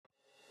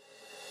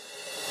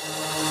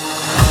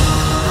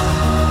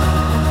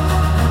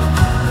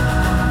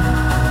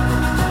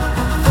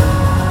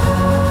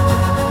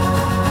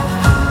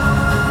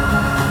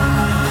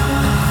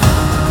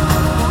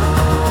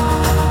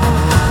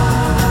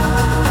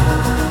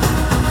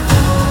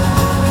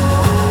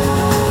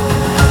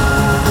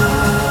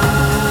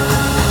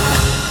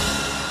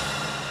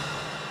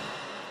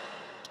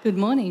Good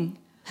morning.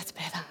 That's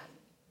better.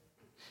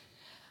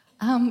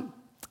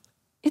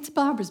 It's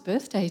Barbara's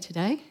birthday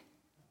today.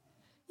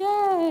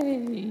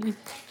 Yay! It's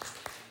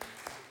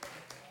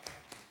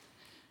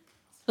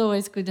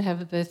always good to have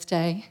a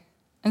birthday,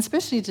 and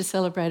especially to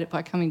celebrate it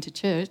by coming to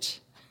church.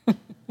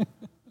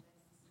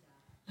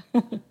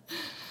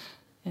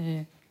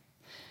 Yeah.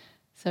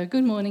 So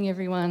good morning,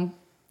 everyone,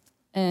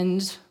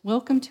 and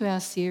welcome to our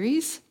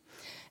series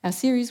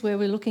where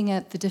we're looking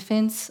at the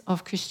defence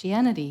of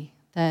Christianity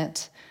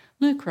that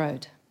Luke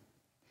wrote.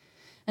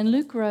 And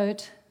Luke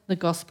wrote the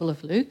Gospel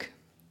of Luke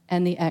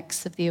and the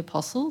Acts of the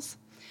Apostles,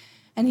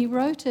 and he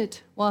wrote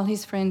it while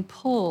his friend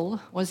Paul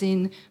was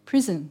in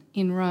prison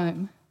in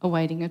Rome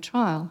awaiting a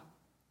trial.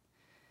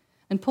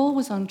 And Paul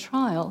was on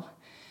trial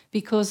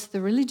because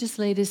the religious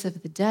leaders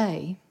of the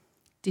day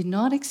did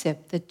not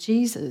accept that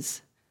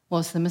Jesus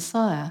was the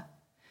Messiah.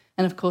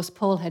 And of course,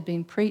 Paul had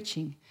been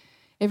preaching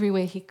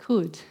everywhere he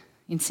could,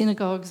 in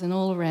synagogues and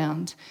all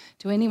around,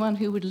 to anyone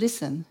who would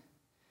listen,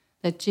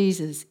 that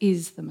Jesus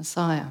is the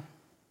Messiah.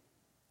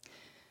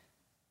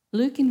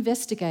 Luke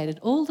investigated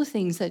all the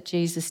things that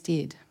Jesus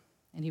did,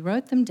 and he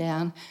wrote them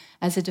down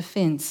as a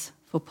defence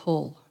for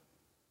Paul.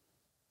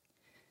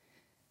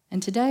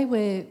 And today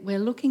we're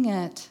looking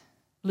at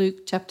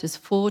Luke chapters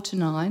 4 to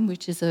 9,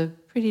 which is a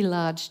pretty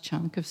large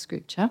chunk of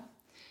scripture.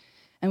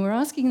 And we're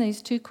asking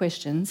these two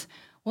questions.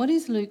 What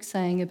is Luke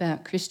saying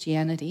about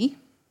Christianity?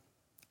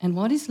 And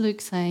what is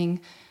Luke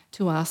saying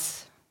to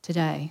us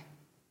today?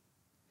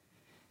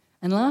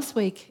 And last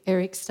week,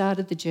 Eric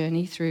started the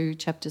journey through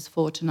chapters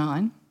 4 to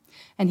 9,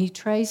 and he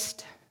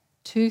traced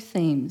two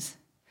themes.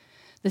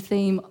 The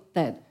theme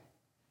that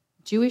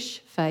Jewish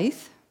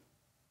faith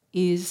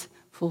is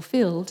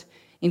fulfilled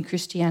in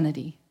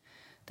Christianity,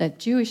 that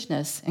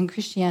Jewishness and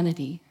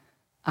Christianity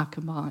are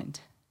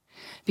combined,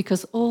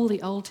 because all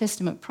the Old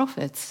Testament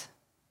prophets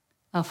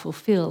are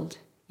fulfilled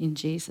in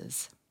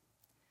Jesus.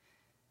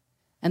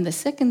 And the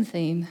second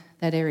theme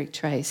that Eric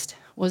traced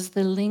was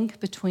the link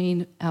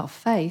between our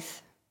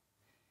faith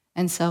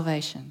and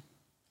salvation.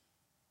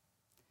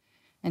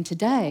 And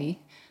today,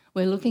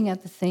 we're looking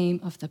at the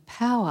theme of the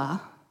power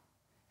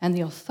and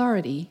the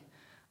authority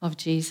of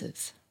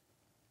Jesus.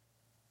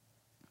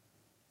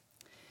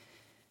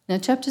 Now,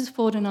 chapters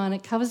 4 to 9,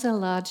 it covers a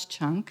large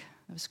chunk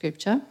of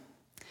scripture.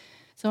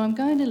 So I'm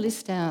going to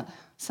list out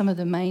some of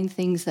the main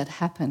things that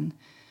happen.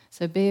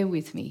 So bear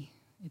with me.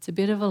 It's a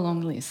bit of a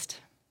long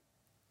list.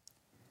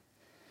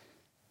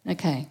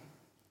 Okay.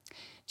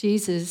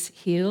 Jesus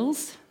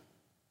heals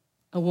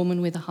a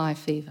woman with a high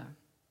fever.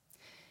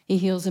 He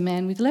heals a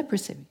man with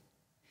leprosy.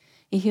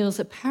 He heals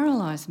a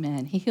paralysed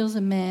man. He heals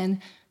a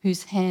man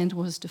whose hand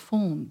was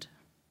deformed.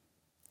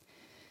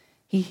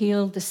 He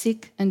healed the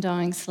sick and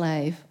dying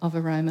slave of a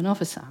Roman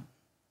officer.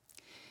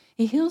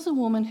 He heals a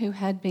woman who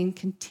had been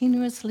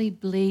continuously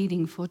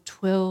bleeding for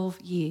 12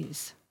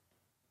 years.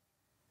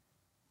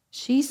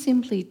 She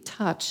simply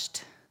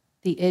touched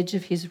the edge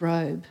of his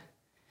robe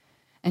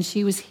and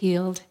she was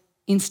healed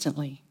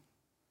instantly.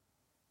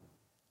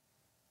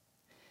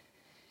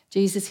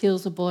 Jesus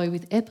heals a boy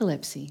with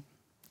epilepsy,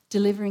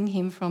 delivering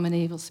him from an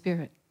evil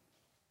spirit.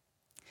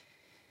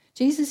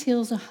 Jesus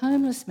heals a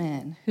homeless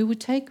man who would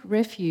take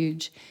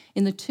refuge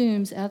in the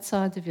tombs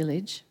outside the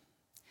village.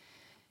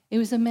 It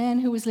was a man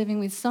who was living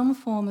with some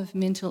form of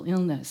mental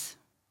illness,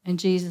 and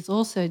Jesus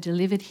also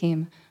delivered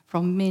him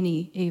from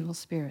many evil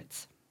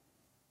spirits.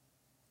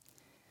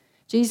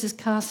 Jesus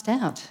cast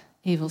out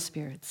evil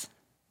spirits.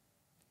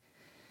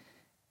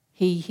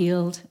 He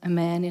healed a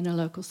man in a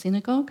local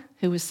synagogue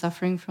who was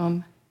suffering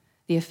from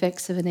the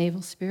effects of an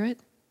evil spirit.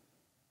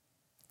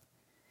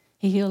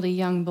 He healed a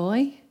young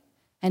boy,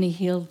 and he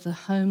healed the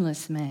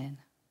homeless man.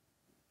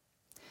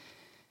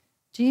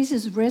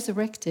 Jesus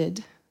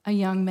resurrected a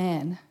young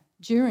man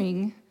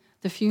during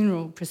the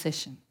funeral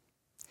procession.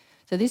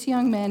 So this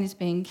young man is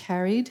being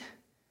carried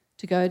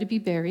to go to be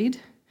buried,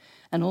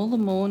 and all the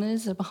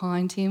mourners are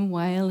behind him,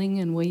 wailing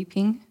and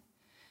weeping.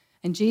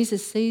 And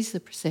Jesus sees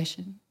the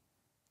procession.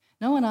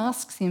 No one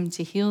asks him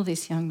to heal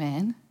this young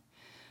man,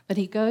 but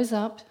he goes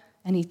up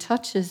and he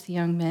touches the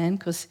young man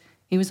because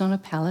he was on a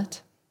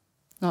pallet,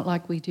 not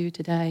like we do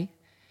today.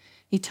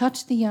 He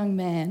touched the young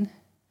man,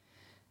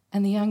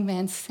 and the young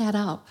man sat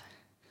up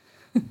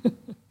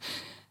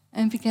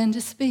and began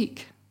to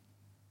speak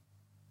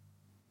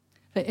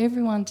for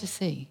everyone to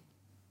see.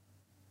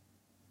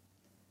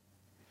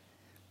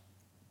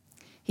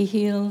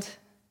 He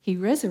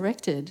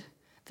resurrected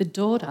the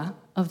daughter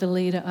of the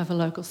leader of a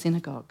local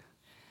synagogue.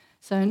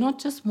 So not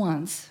just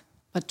once,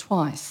 but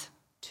twice,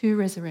 2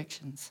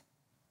 resurrections.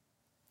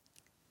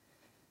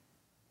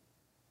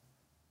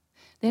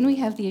 Then we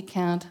have the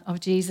account of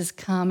Jesus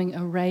calming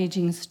a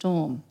raging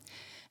storm,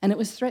 and it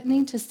was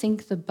threatening to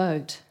sink the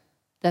boat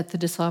that the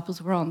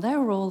disciples were on. They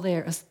were all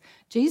there.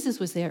 Jesus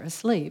was there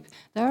asleep.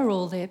 They were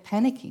all there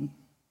panicking.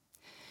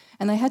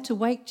 And they had to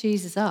wake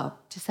Jesus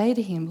up to say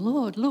to him,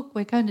 "Lord, look,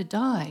 we're going to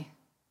die."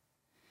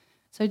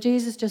 So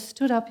Jesus just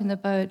stood up in the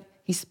boat.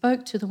 He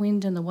spoke to the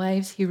wind and the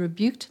waves. He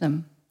rebuked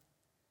them,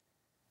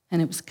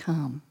 and it was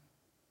calm.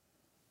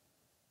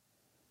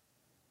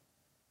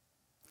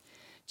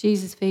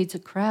 Jesus feeds a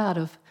crowd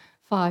of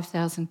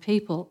 5,000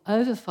 people,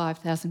 over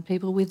 5,000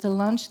 people, with the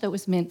lunch that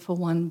was meant for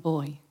one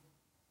boy.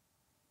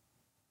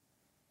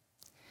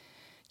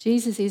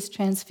 Jesus is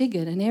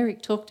transfigured, and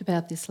Eric talked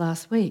about this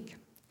last week.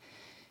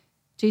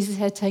 Jesus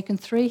had taken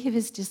 3 of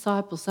his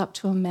disciples up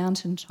to a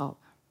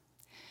mountaintop,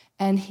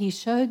 and he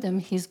showed them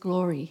his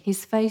glory.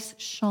 His face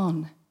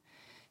shone,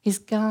 his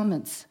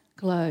garments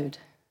glowed.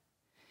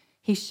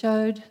 He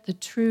showed the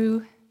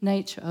true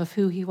nature of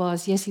who he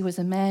was. Yes, he was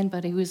a man,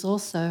 but he was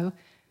also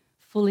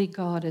fully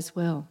God as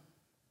well.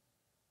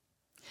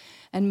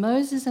 And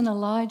Moses and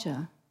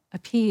Elijah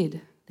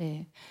appeared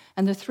there,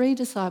 and the 3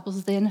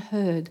 disciples then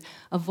heard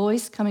a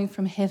voice coming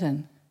from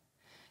heaven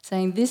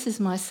saying, "This is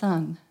my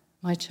son,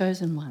 my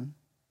chosen one."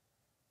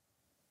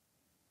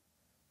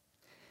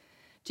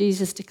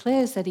 Jesus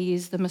declares that he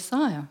is the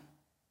Messiah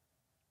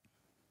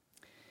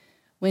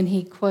when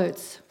he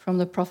quotes from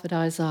the prophet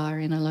Isaiah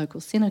in a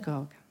local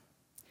synagogue.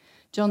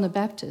 John the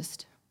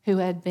Baptist, who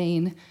had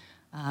been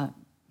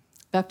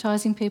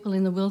baptizing people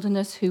in the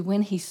wilderness, who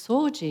when he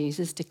saw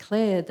Jesus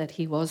declared that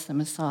he was the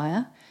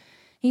Messiah,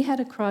 he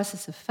had a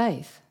crisis of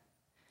faith.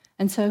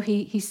 And so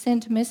he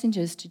sent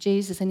messengers to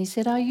Jesus and he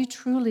said, "Are you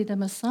truly the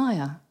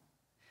Messiah?"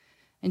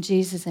 And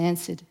Jesus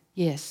answered,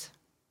 "Yes."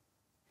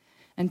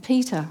 And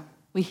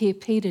we hear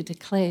Peter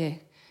declare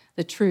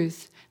the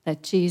truth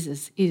that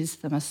Jesus is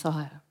the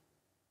Messiah.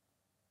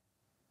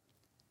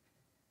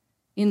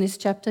 In this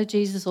chapter,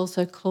 Jesus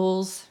also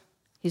calls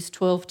his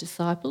 12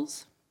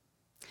 disciples,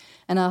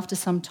 and after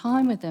some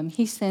time with them,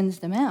 he sends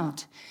them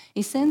out.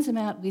 He sends them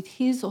out with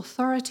his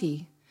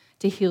authority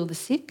to heal the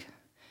sick,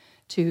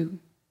 to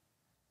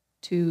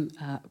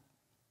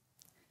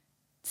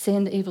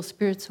send evil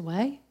spirits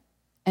away,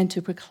 and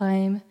to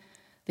proclaim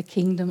the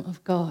kingdom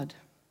of God.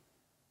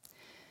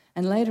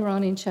 And later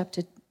on in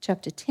chapter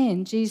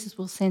 10, Jesus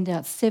will send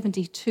out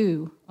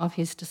 72 of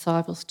his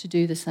disciples to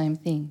do the same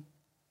thing.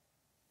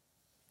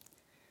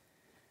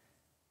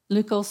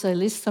 Luke also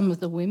lists some of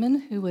the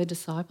women who were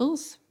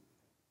disciples.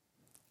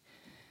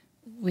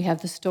 We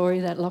have the story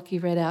that Lockie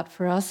read out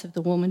for us of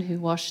the woman who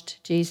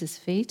washed Jesus'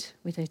 feet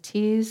with her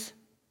tears.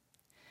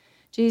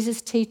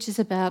 Jesus teaches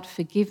about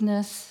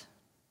forgiveness,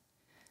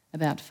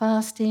 about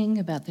fasting,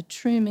 about the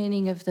true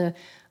meaning of the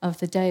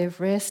day of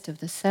rest, of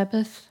the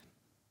Sabbath.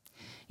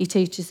 He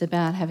teaches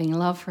about having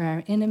love for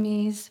our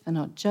enemies, for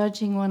not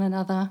judging one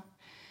another,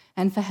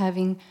 and for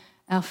having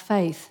our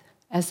faith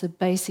as the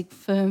basic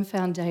firm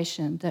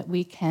foundation that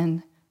we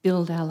can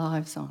build our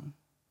lives on.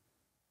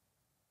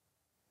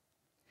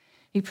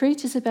 He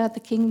preaches about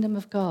the kingdom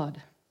of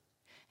God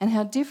and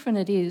how different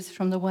it is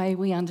from the way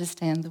we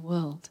understand the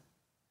world.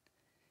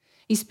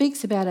 He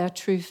speaks about our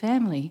true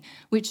family,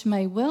 which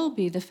may well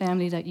be the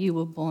family that you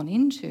were born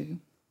into,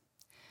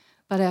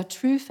 but our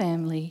true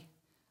family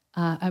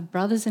are our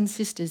brothers and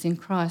sisters in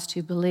Christ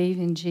who believe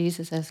in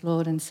Jesus as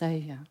Lord and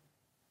Saviour.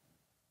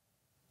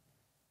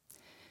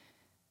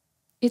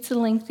 It's a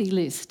lengthy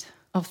list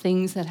of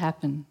things that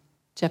happen,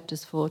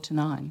 chapters 4 to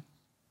 9.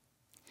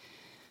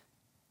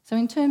 So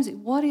in terms of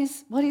what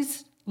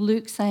is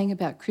Luke saying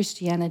about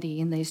Christianity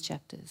in these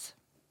chapters?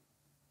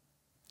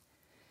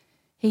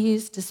 He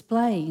is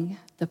displaying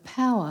the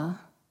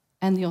power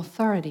and the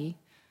authority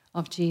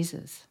of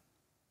Jesus.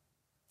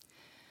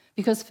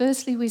 Because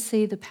firstly, we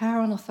see the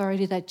power and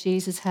authority that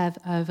Jesus has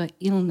over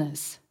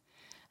illness,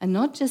 and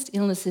not just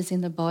illnesses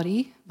in the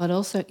body, but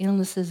also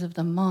illnesses of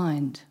the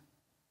mind.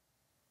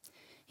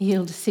 He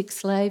healed a sick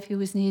slave who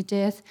was near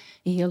death.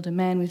 He healed a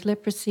man with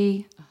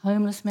leprosy, a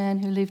homeless man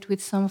who lived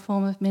with some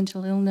form of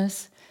mental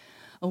illness,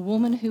 a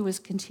woman who was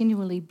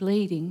continually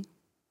bleeding,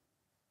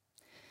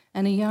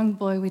 and a young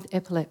boy with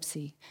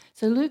epilepsy.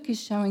 So Luke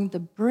is showing the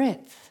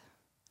breadth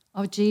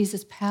of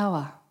Jesus'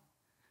 power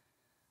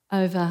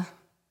over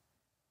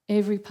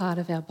every part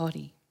of our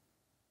body.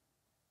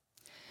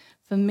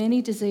 For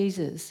many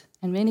diseases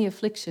and many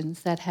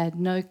afflictions that had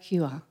no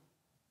cure.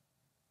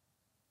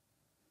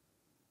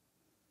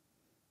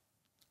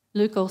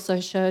 Luke also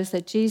shows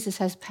that Jesus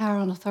has power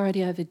and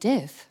authority over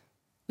death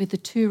with the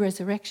 2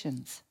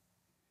 resurrections.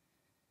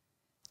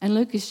 And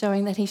Luke is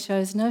showing that he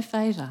shows no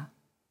favour.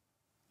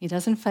 He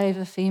doesn't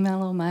favour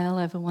female or male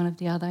over one of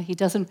the other. He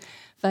doesn't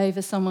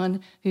favour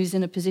someone who's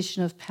in a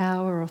position of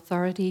power or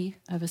authority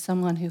over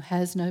someone who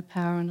has no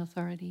power and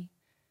authority.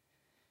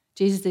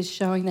 Jesus is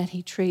showing that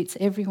he treats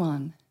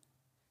everyone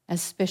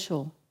as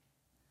special,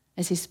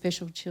 as his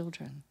special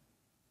children.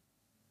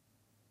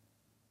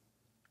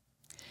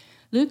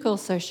 Luke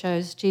also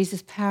shows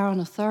Jesus' power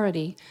and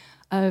authority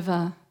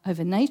over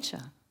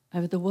nature,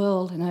 over the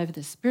world and over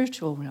the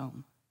spiritual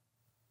realm.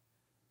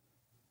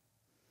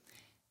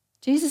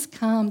 Jesus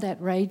calmed that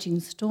raging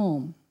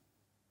storm,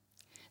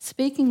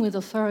 speaking with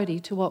authority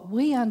to what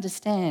we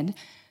understand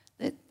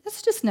that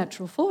that's just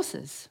natural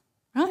forces,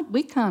 right?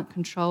 We can't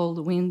control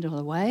the wind or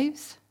the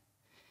waves.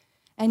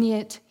 And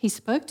yet he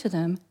spoke to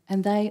them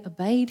and they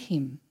obeyed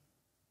him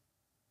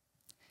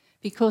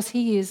because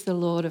he is the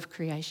Lord of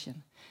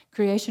creation.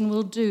 Creation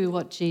will do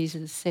what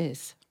Jesus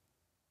says.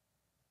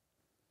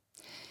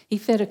 He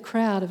fed a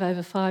crowd of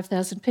over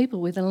 5,000 people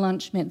with a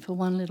lunch meant for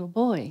one little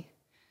boy.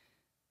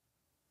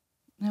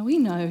 Now we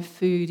know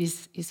food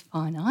is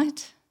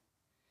finite.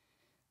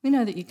 We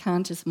know that you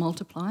can't just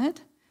multiply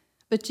it.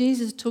 But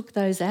Jesus took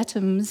those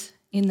atoms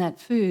in that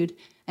food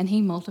and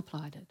he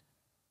multiplied it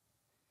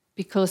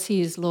because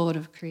he is Lord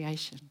of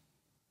creation.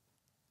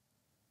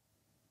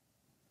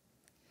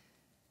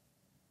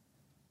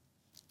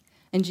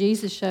 And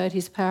Jesus showed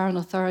his power and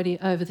authority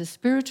over the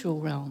spiritual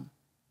realm.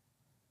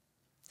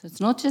 So it's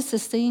not just the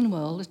seen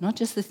world, it's not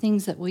just the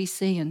things that we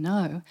see and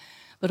know,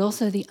 but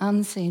also the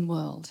unseen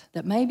world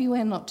that maybe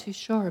we're not too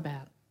sure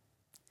about.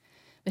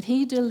 But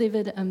he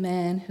delivered a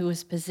man who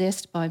was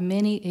possessed by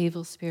many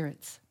evil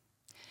spirits,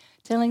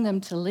 telling them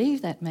to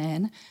leave that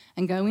man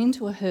and go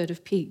into a herd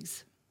of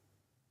pigs.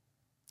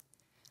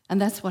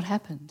 And that's what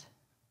happened.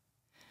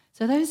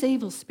 So those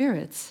evil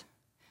spirits,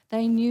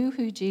 they knew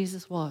who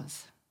Jesus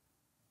was.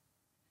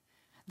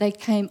 They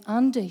came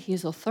under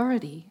his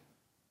authority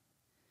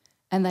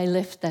and they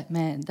left that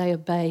man. They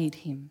obeyed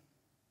him.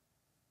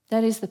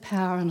 That is the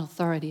power and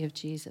authority of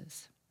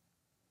Jesus.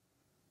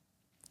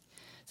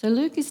 So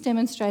Luke is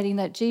demonstrating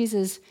that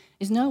Jesus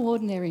is no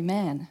ordinary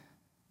man.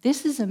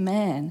 This is a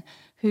man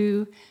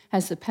who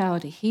has the power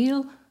to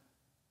heal,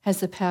 has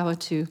the power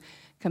to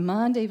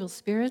command evil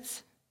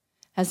spirits,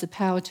 has the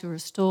power to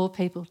restore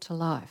people to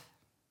life.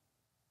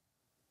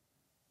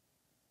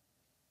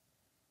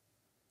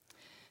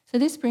 So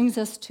this brings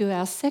us to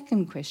our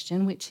second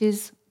question, which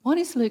is, what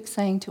is Luke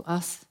saying to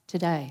us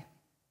today?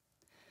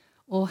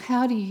 Or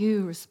how do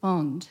you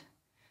respond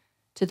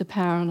to the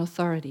power and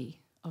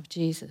authority of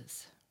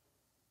Jesus?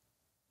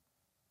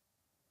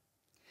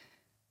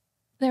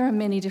 There are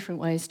many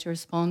different ways to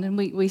respond, and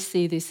we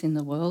see this in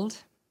the world.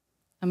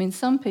 I mean,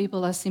 some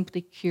people are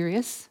simply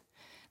curious.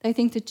 They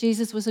think that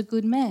Jesus was a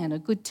good man, a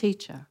good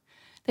teacher,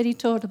 that he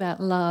taught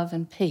about love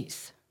and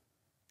peace.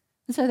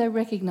 And so they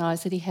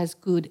recognise that he has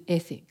good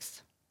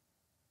ethics.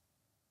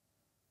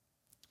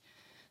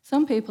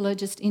 Some people are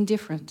just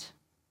indifferent.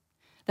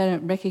 They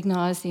don't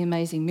recognise the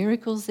amazing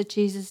miracles that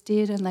Jesus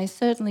did, and they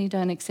certainly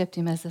don't accept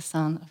him as the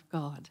Son of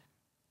God.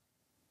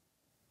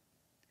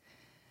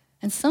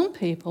 And some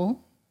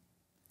people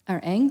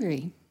are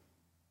angry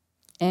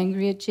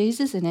at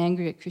Jesus and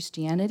angry at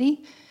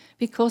Christianity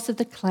because of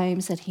the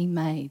claims that he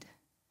made,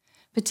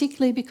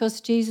 particularly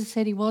because Jesus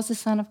said he was the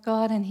Son of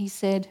God and he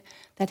said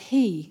that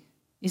he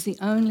is the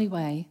only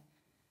way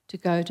to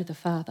go to the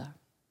Father.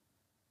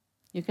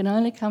 You can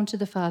only come to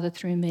the Father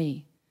through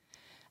me.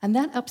 And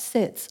that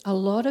upsets a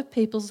lot of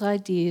people's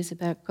ideas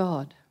about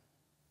God.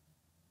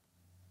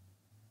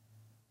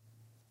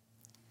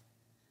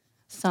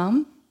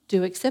 Some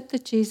do accept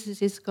that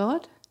Jesus is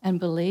God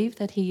and believe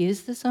that he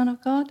is the Son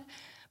of God,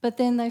 but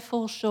then they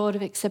fall short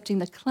of accepting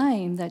the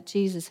claim that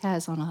Jesus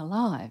has on our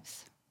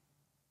lives.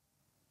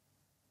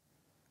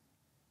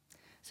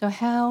 So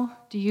how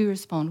do you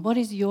respond? What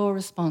is your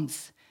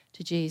response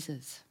to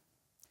Jesus?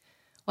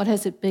 What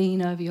has it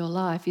been over your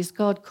life? Is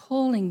God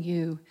calling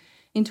you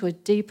into a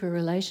deeper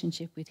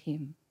relationship with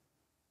him?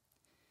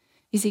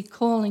 Is he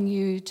calling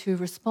you to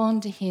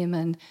respond to him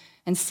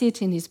and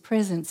sit in his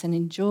presence and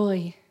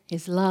enjoy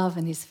his love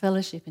and his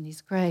fellowship and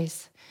his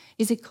grace?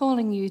 Is he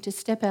calling you to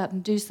step out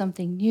and do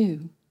something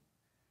new?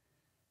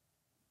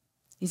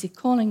 Is he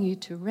calling you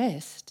to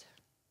rest?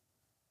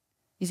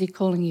 Is he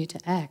calling you to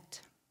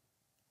act?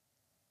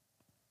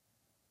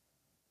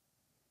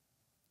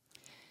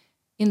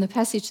 In the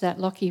passage that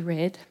Lockie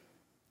read,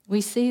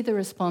 we see the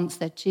response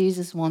that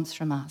Jesus wants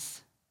from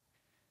us.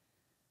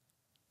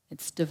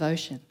 It's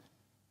devotion.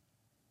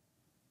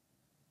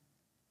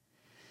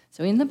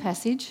 So in the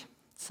passage,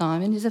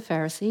 Simon is a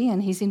Pharisee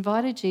and he's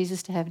invited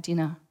Jesus to have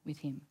dinner with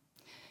him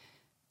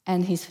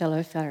and his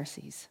fellow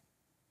Pharisees.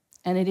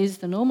 And it is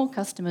the normal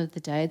custom of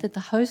the day that the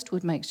host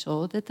would make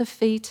sure that the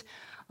feet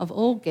of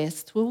all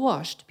guests were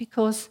washed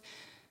because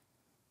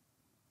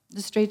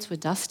the streets were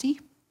dusty.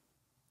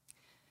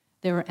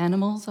 There were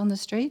animals on the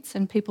streets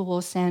and people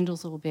wore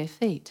sandals or bare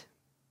feet.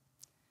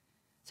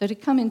 So to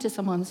come into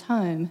someone's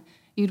home,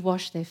 you'd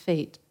wash their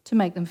feet to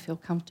make them feel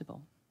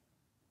comfortable.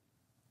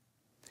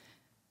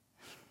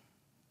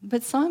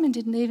 But Simon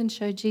didn't even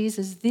show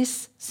Jesus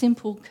this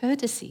simple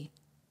courtesy.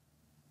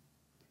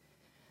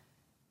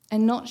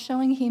 And not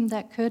showing him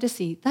that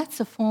courtesy, that's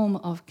a form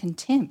of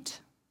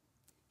contempt.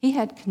 He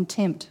had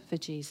contempt for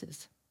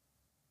Jesus.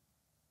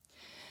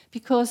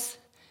 Because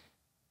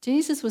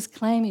Jesus was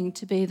claiming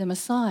to be the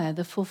Messiah,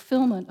 the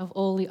fulfillment of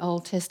all the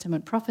Old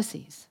Testament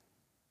prophecies.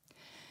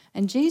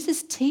 And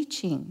Jesus'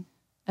 teaching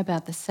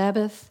about the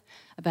Sabbath,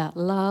 about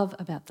love,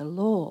 about the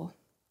law,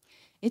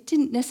 it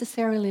didn't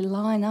necessarily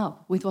line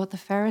up with what the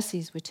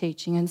Pharisees were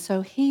teaching. And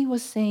so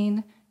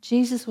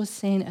Jesus was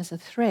seen as a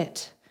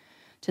threat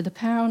to the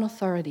power and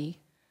authority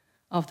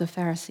of the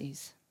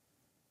Pharisees.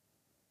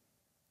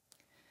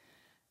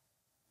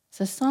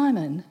 So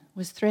Simon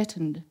was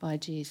threatened by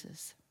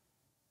Jesus.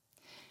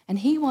 And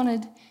he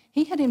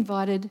had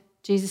invited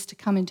Jesus to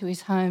come into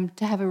his home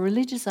to have a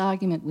religious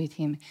argument with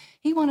him.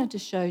 He wanted to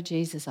show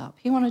Jesus up.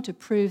 He wanted to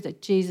prove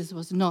that Jesus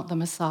was not the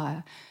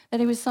Messiah, that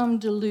he was some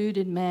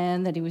deluded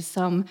man, that he was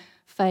some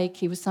fake,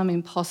 he was some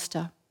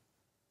imposter.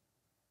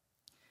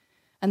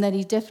 and that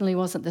he definitely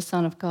wasn't the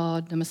Son of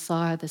God, the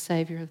Messiah, the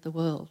Saviour of the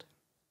world.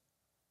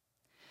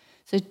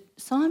 So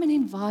Simon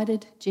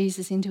invited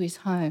Jesus into his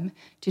home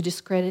to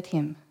discredit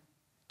him,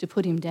 to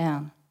put him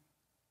down.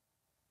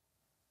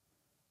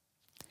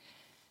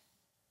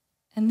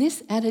 And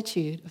this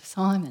attitude of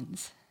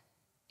Simon's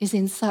is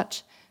in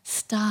such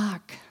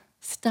stark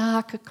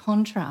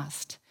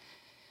contrast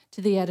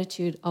to the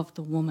attitude of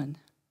the woman.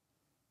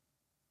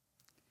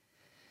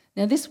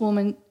 Now, this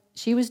woman,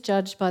 she was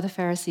judged by the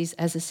Pharisees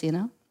as a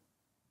sinner,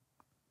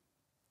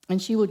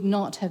 and she would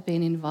not have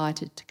been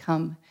invited to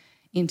come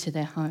into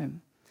their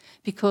home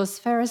because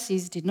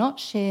Pharisees did not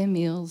share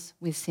meals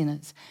with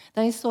sinners.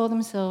 They saw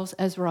themselves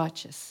as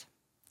righteous,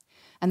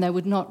 and they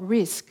would not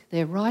risk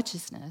their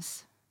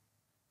righteousness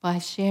by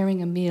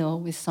sharing a meal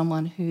with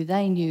someone who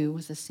they knew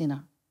was a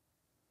sinner.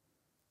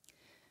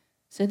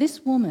 So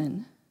this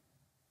woman,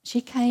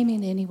 she came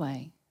in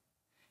anyway.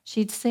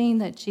 She'd seen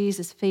that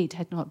Jesus' feet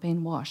had not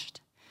been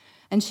washed,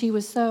 and she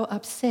was so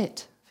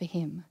upset for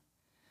him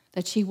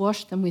that she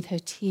washed them with her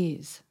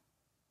tears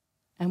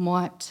and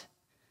wiped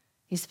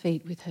his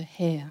feet with her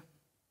hair.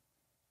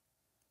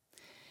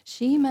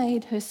 She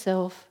made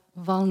herself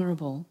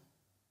vulnerable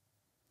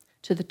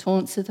to the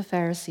taunts of the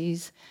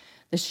Pharisees,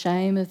 the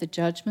shame of the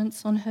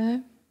judgments on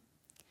her.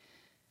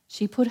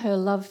 She put her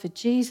love for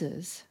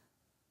Jesus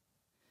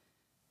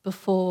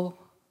before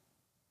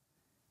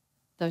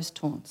those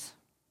taunts.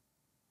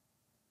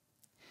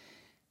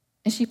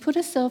 And she put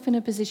herself in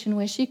a position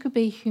where she could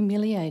be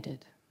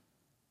humiliated,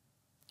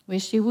 where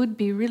she would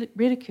be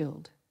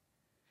ridiculed,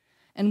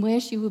 and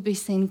where she would be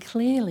seen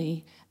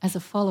clearly as a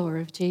follower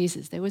of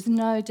Jesus. There was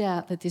no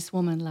doubt that this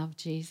woman loved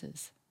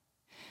Jesus.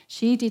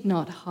 She did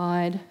not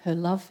hide her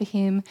love for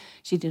him.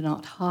 She did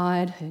not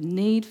hide her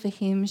need for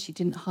him. She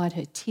didn't hide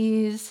her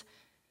tears.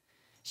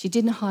 She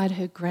didn't hide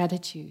her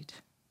gratitude.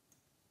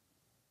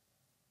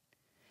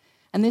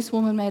 And this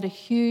woman made a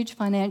huge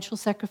financial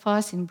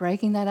sacrifice in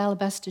breaking that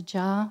alabaster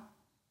jar,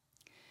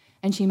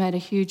 and she made a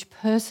huge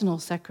personal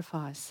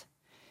sacrifice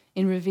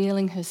in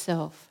revealing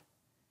herself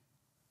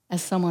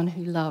as someone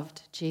who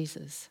loved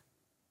Jesus.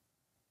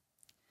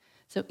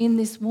 So in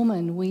this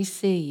woman we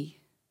see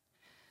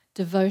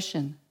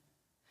devotion,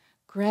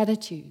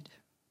 gratitude,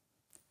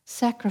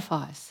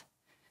 sacrifice,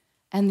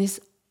 and this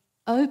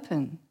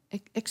open,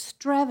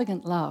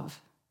 extravagant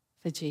love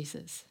for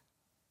Jesus.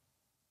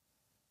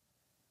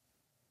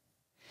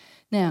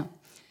 Now,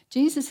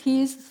 Jesus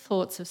hears the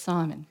thoughts of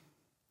Simon,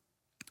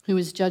 who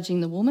is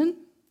judging the woman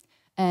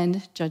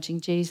and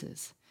judging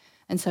Jesus.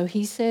 And so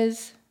he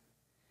says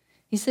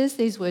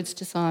these words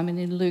to Simon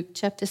in Luke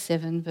chapter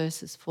 7,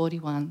 verses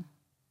 41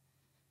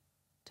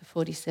 to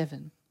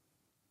 47.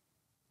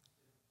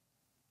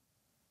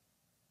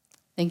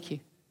 Thank you.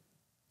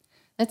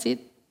 That's it.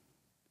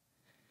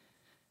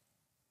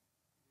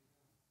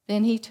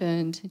 Then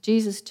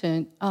Jesus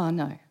turned,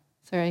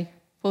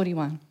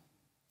 41.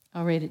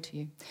 I'll read it to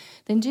you.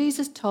 Then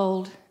Jesus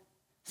told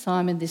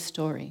Simon this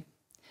story.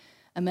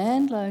 A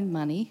man loaned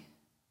money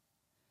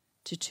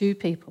to two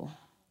people,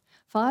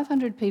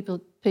 500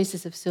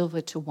 pieces of silver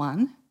to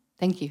one,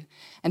 thank you,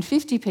 and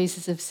 50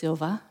 pieces of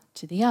silver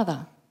to the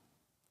other.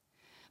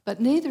 But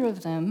neither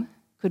of them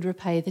could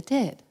repay the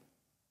debt.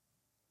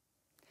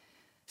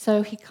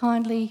 So he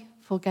kindly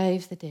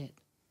forgave the debt,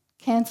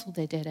 cancelled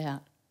their debt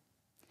out,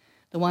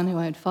 the one who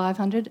owed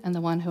 500 and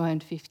the one who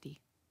owed 50.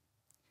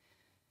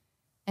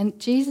 And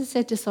Jesus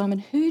said to Simon,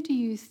 Who do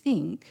you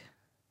think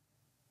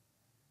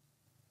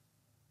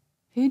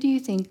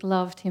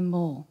loved him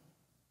more?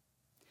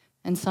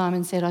 And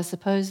Simon said, I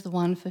suppose the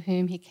one for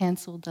whom he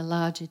cancelled the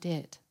larger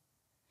debt.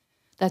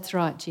 That's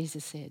right,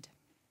 Jesus said.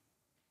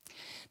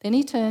 Then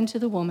he turned to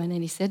the woman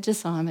and he said to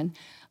Simon,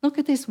 Look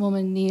at this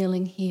woman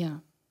kneeling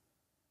here.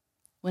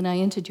 When I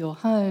entered your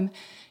home,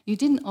 you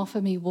didn't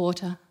offer me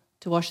water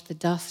to wash the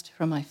dust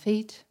from my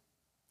feet,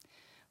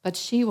 but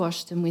she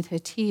washed them with her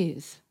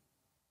tears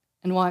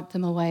and wiped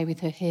them away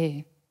with her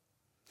hair.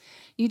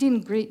 You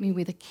didn't greet me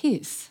with a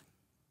kiss,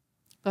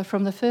 but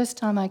from the first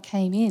time I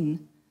came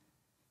in,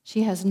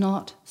 she has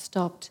not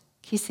stopped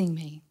kissing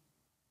me.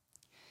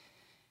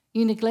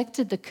 You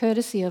neglected the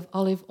courtesy of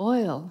olive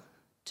oil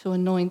to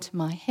anoint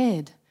my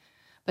head,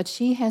 but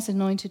she has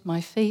anointed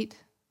my feet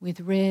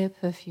with rare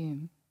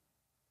perfume.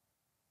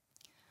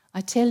 I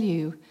tell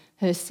you,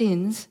 her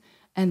sins,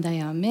 and they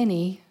are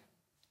many,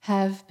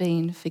 have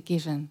been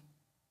forgiven.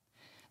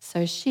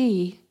 So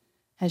she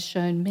has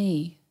shown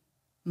me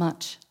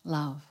much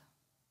love.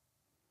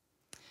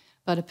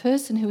 But a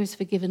person who is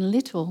forgiven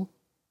little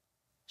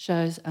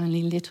shows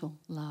only little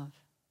love.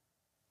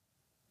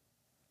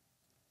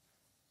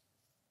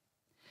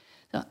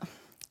 So,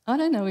 I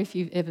don't know if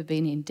you've ever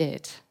been in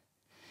debt,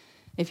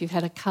 if you've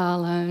had a car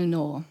loan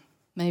or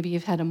maybe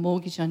you've had a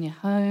mortgage on your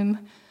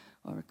home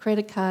or a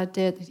credit card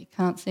debt that you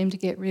can't seem to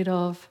get rid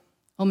of,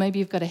 or maybe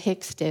you've got a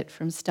HECS debt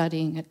from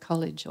studying at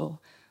college or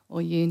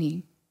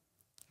uni.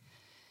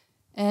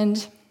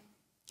 And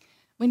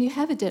when you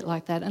have a debt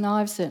like that, and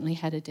I've certainly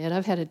had a debt,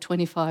 I've had a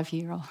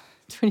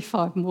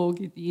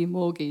 25-year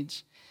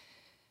mortgage,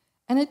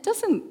 and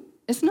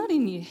it's not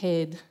in your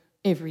head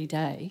every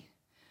day,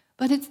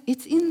 but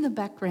it's in the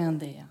background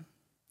there.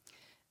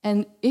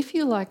 And if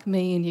you're like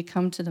me and you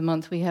come to the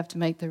month where you have to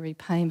make the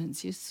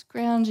repayments, you're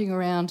scrounging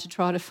around to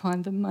try to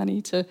find the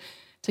money to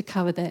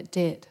cover that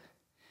debt.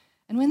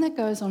 And when that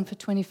goes on for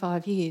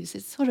 25 years,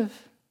 it's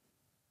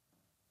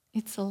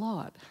a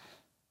lot.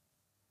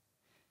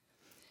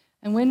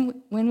 And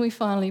when we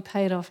finally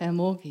paid off our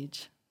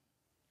mortgage,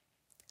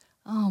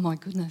 oh my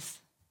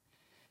goodness,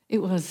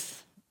 it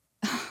was,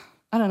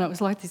 I don't know, it was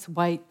like this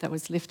weight that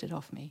was lifted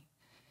off me.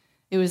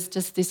 It was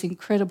just this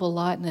incredible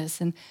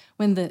lightness. And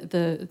when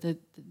the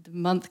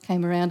month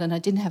came around and I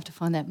didn't have to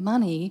find that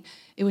money,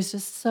 it was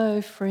just so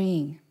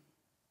freeing.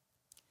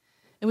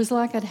 It was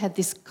like I'd had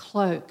this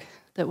cloak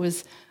that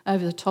was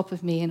over the top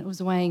of me and it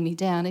was weighing me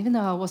down, even though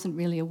I wasn't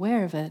really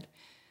aware of it.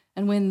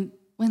 And when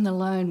the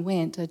loan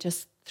went, I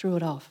just threw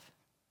it off.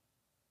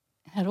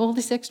 I had all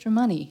this extra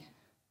money.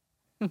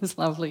 It was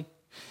lovely.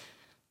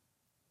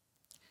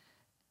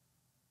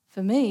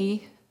 For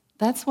me,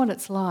 that's what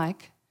it's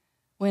like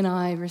when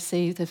I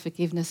receive the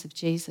forgiveness of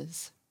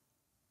Jesus.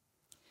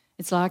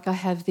 It's like I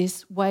have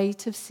this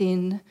weight of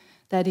sin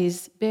that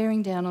is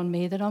bearing down on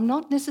me that I'm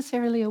not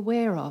necessarily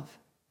aware of.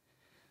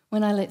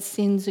 When I let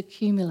sins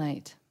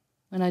accumulate,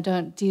 when I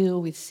don't deal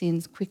with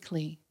sins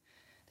quickly,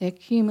 they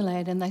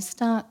accumulate and they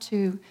start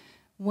to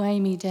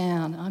weigh me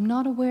down. I'm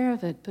not aware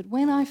of it, but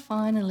when I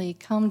finally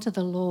come to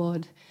the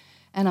Lord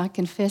and I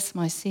confess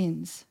my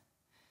sins,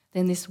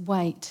 then this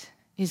weight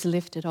is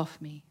lifted off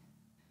me.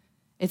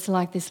 It's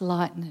like this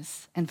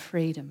lightness and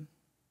freedom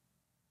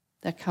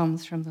that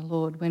comes from the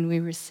Lord when we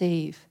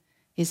receive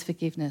his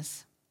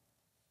forgiveness.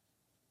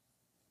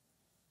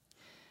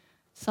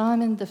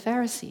 Simon the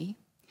Pharisee,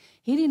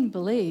 he didn't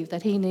believe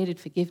that he needed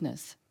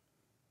forgiveness.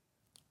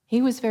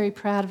 He was very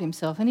proud of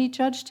himself and he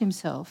judged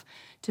himself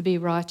to be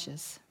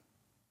righteous.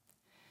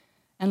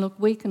 And look,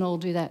 we can all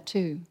do that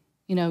too.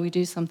 You know, we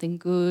do something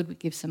good, we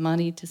give some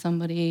money to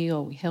somebody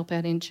or we help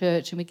out in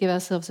church and we give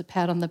ourselves a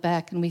pat on the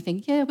back and we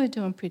think, yeah, we're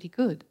doing pretty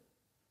good.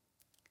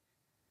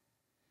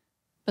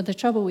 But the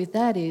trouble with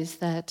that is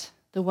that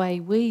the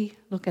way we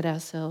look at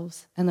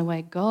ourselves and the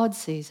way God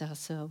sees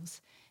ourselves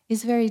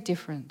is very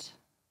different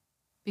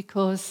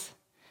because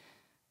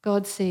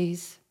God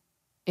sees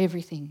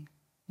everything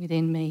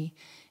within me.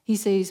 He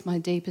sees my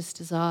deepest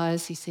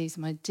desires. He sees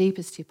my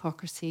deepest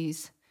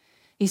hypocrisies.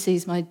 He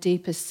sees my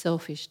deepest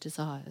selfish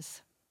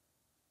desires.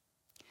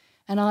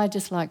 And I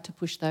just like to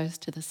push those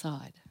to the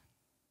side.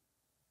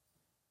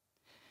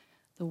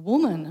 The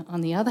woman,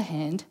 on the other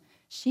hand,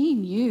 she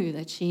knew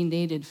that she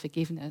needed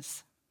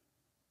forgiveness.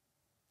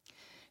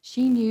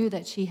 She knew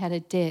that she had a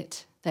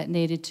debt that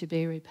needed to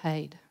be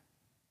repaid.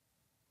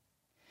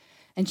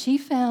 And she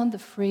found the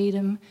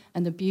freedom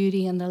and the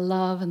beauty and the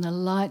love and the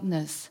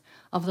lightness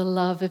of the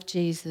love of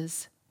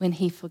Jesus when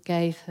he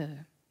forgave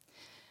her.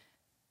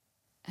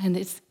 And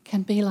it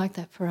can be like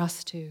that for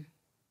us too.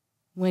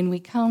 When we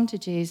come to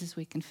Jesus,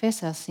 we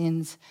confess our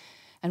sins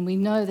and we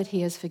know that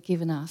he has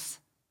forgiven us.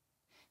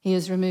 He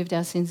has removed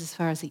our sins as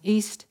far as the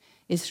east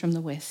is from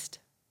the west,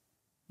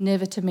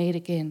 never to meet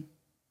again.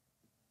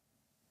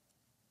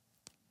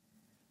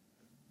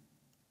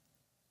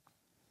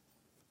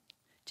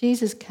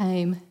 Jesus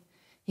came.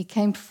 He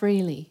came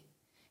freely.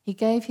 He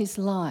gave his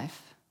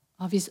life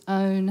of his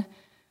own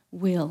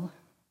will.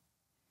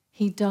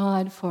 He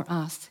died for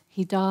us.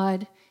 He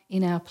died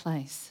in our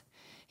place.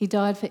 He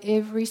died for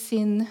every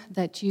sin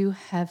that you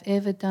have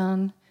ever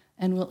done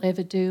and will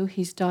ever do.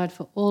 He's died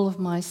for all of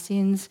my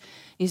sins.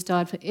 He's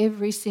died for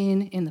every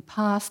sin in the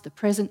past, the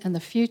present, and the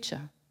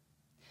future.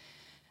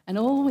 And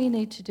all we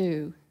need to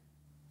do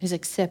is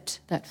accept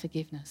that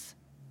forgiveness.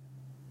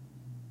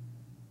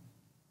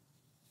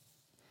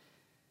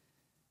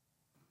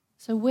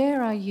 So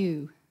where are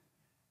you?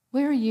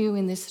 Where are you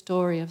in this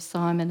story of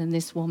Simon and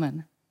this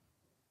woman?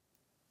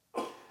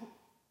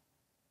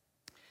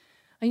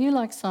 Are you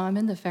like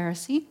Simon the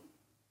Pharisee,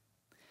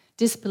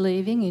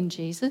 disbelieving in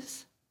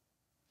Jesus?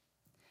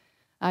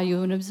 Are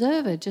you an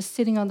observer, just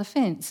sitting on the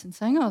fence and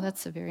saying, oh,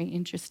 that's a very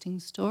interesting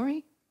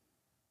story?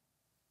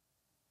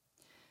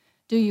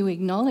 Do you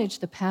acknowledge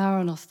the power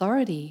and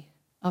authority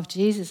of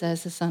Jesus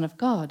as the Son of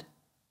God?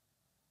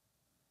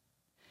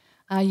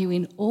 Are you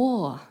in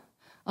awe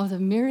of the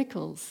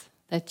miracles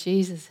that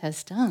Jesus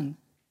has done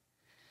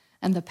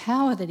and the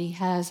power that he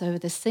has over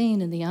the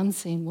seen and the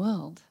unseen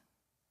world?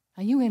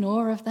 Are you in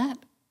awe of that?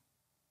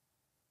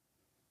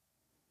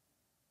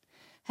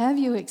 Have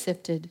you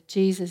accepted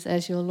Jesus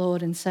as your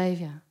Lord and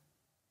Saviour?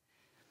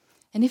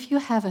 And if you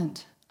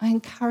haven't, I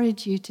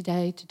encourage you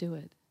today to do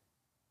it.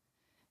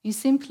 You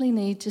simply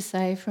need to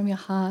say from your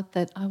heart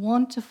that I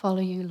want to follow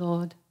you,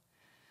 Lord.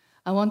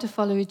 I want to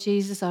follow you,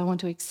 Jesus. I want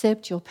to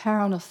accept your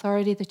power and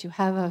authority that you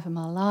have over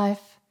my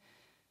life.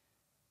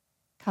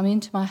 Come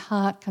into my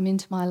heart, come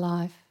into my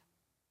life.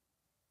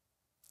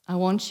 I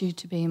want you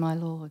to be my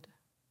Lord.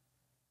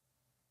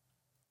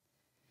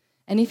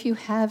 And if you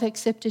have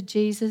accepted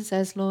Jesus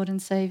as Lord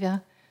and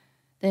Saviour,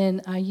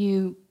 then are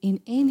you in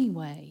any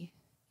way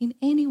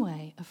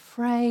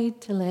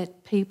afraid to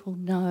let people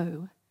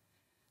know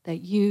that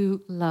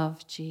you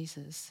love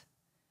Jesus,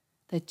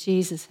 that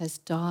Jesus has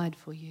died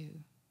for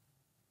you?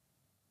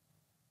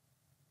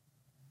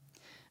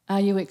 Are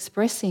you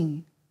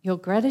expressing your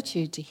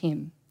gratitude to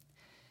him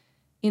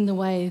in the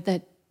way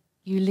that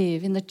you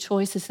live, in the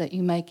choices that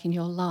you make in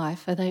your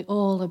life? Are they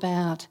all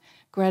about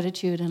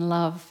gratitude and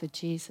love for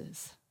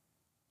Jesus?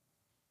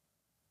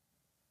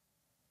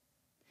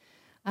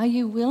 Are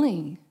you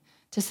willing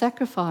to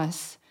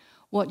sacrifice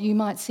what you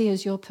might see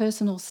as your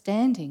personal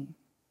standing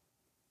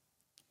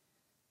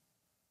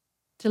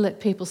to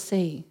let people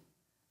see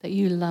that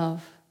you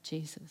love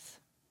Jesus?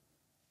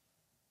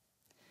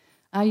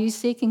 Are you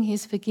seeking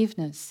his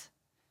forgiveness?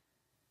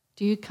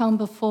 Do you come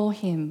before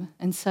him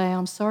and say,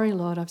 I'm sorry,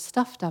 Lord, I've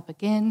stuffed up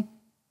again.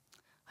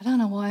 I don't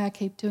know why I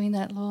keep doing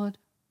that, Lord.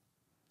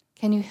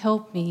 Can you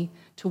help me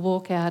to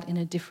walk out in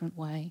a different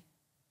way?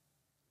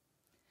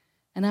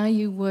 And are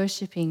you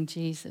worshipping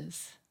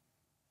Jesus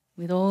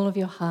with all of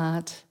your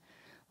heart,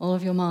 all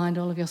of your mind,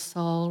 all of your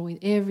soul, with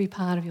every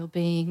part of your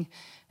being,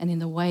 and in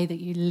the way that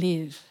you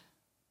live?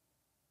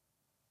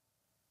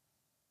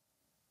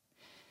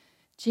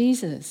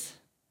 Jesus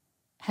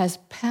has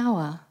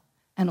power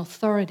and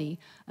authority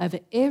over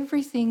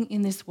everything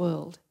in this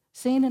world,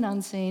 seen and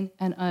unseen,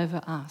 and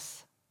over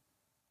us.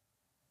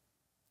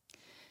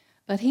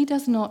 But he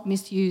does not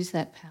misuse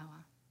that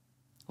power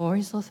or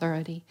his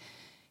authority.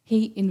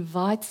 He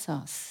invites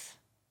us.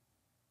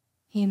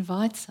 He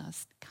invites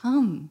us.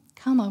 Come,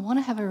 I want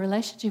to have a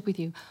relationship with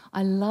you.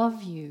 I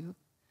love you.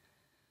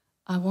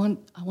 I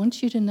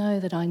want you to know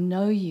that I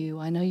know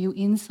you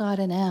inside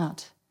and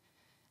out,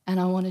 and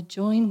I want to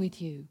join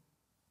with you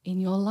in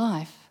your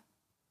life.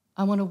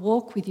 I want to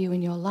walk with you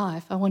in your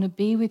life. I want to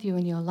be with you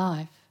in your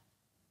life.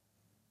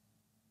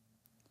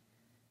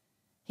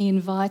 He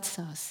invites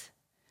us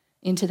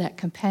into that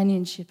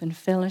companionship and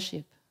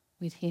fellowship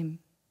with him.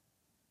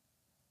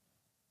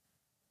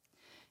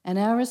 And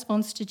our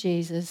response to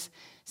Jesus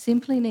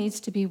simply needs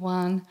to be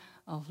one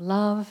of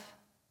love,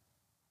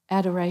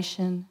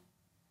 adoration,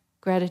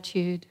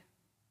 gratitude,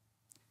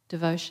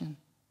 devotion.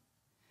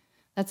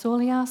 That's all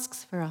he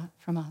asks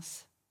from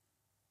us.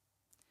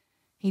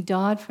 He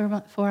died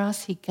for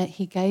us, he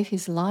gave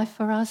his life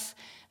for us,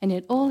 and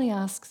yet all he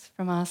asks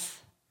from us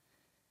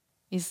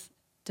is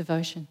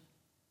devotion.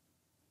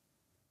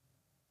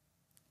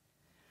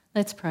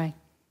 Let's pray.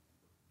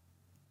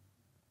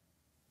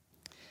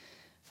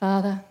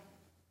 Father,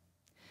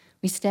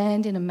 we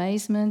stand in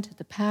amazement at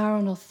the power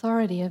and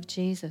authority of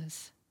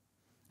Jesus,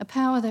 a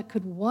power that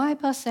could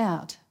wipe us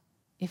out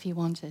if he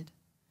wanted,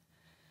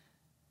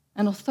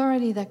 an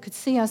authority that could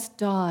see us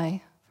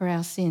die for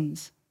our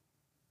sins.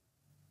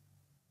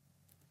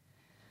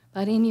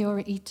 But in your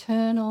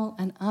eternal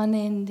and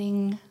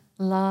unending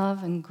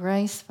love and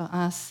grace for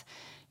us,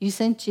 you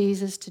sent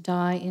Jesus to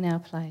die in our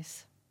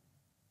place.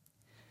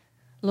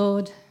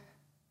 Lord,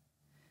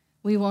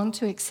 we want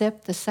to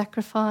accept the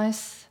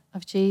sacrifice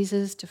of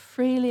Jesus to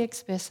freely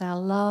express our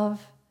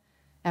love,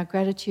 our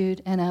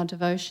gratitude, and our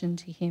devotion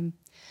to him.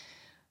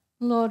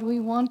 Lord, we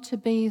want to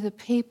be the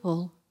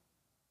people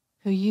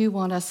who you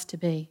want us to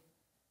be.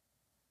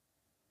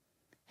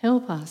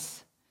 Help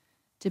us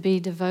to be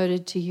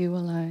devoted to you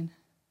alone.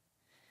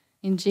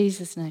 In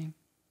Jesus' name,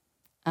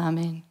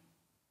 amen.